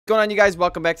going on, you guys?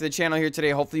 Welcome back to the channel here today.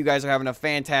 Hopefully you guys are having a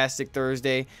fantastic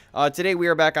Thursday. Today we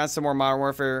are back on some more Modern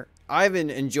Warfare. I've been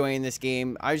enjoying this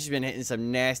game. I've just been hitting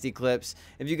some nasty clips.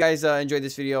 If you guys enjoyed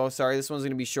this video, sorry, this one's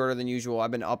going to be shorter than usual.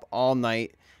 I've been up all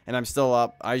night and I'm still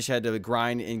up. I just had to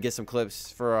grind and get some clips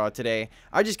for today.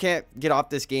 I just can't get off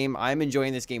this game. I'm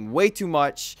enjoying this game way too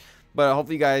much, but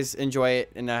hopefully you guys enjoy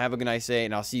it and have a good nice day,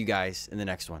 and I'll see you guys in the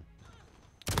next one.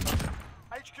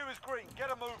 HQ is green.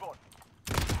 Get a move on.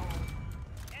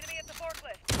 Enemy at the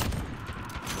forklift.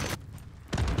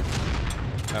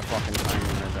 That fucking timing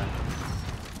right there.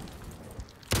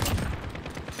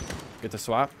 Get the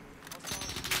swap.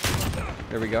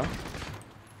 There we go.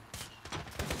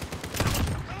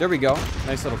 There we go.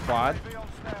 Nice little quad.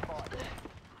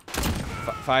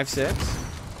 5-6.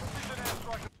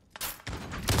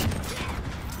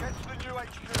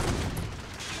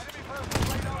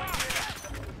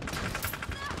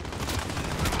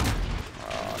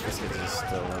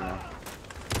 Still in there.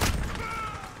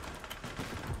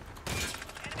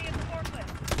 Enemy at the forklift.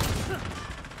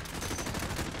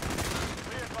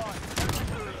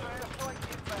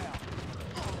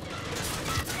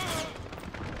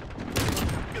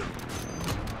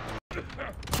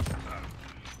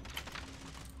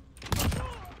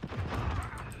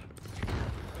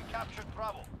 We captured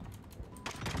Bravo.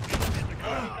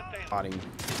 Body.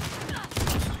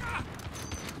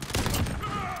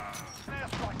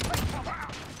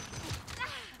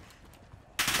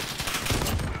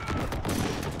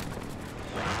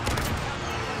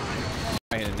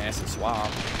 I hit a nasty swap.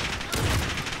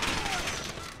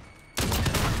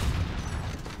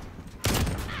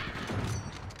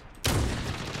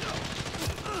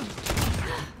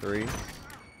 Three.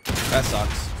 That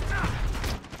sucks.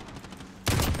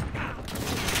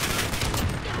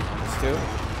 That's two.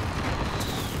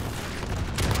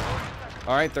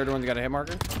 Alright, third one's got a hit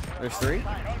marker. There's three.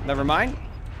 Never mind.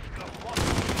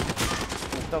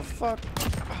 What the fuck?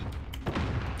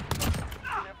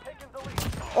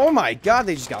 Oh my god,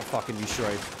 they just got fucking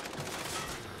destroyed.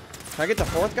 Can I get the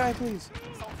fourth guy, please?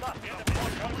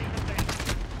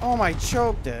 Oh my,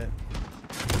 choked it.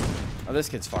 Oh, this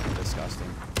kid's fucking disgusting.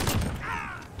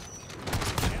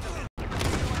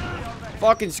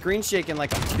 Fucking screen shaking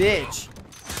like a bitch.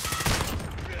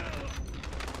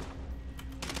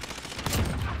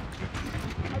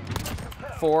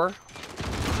 Four.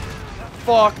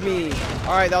 Fuck me.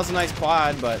 Alright, that was a nice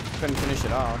quad, but couldn't finish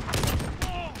it off.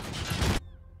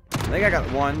 I think I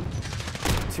got 1,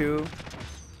 2,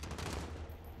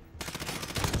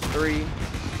 3,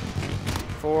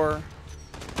 4.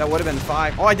 That would have been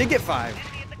 5. Oh, I did get 5.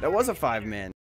 That was a 5-man.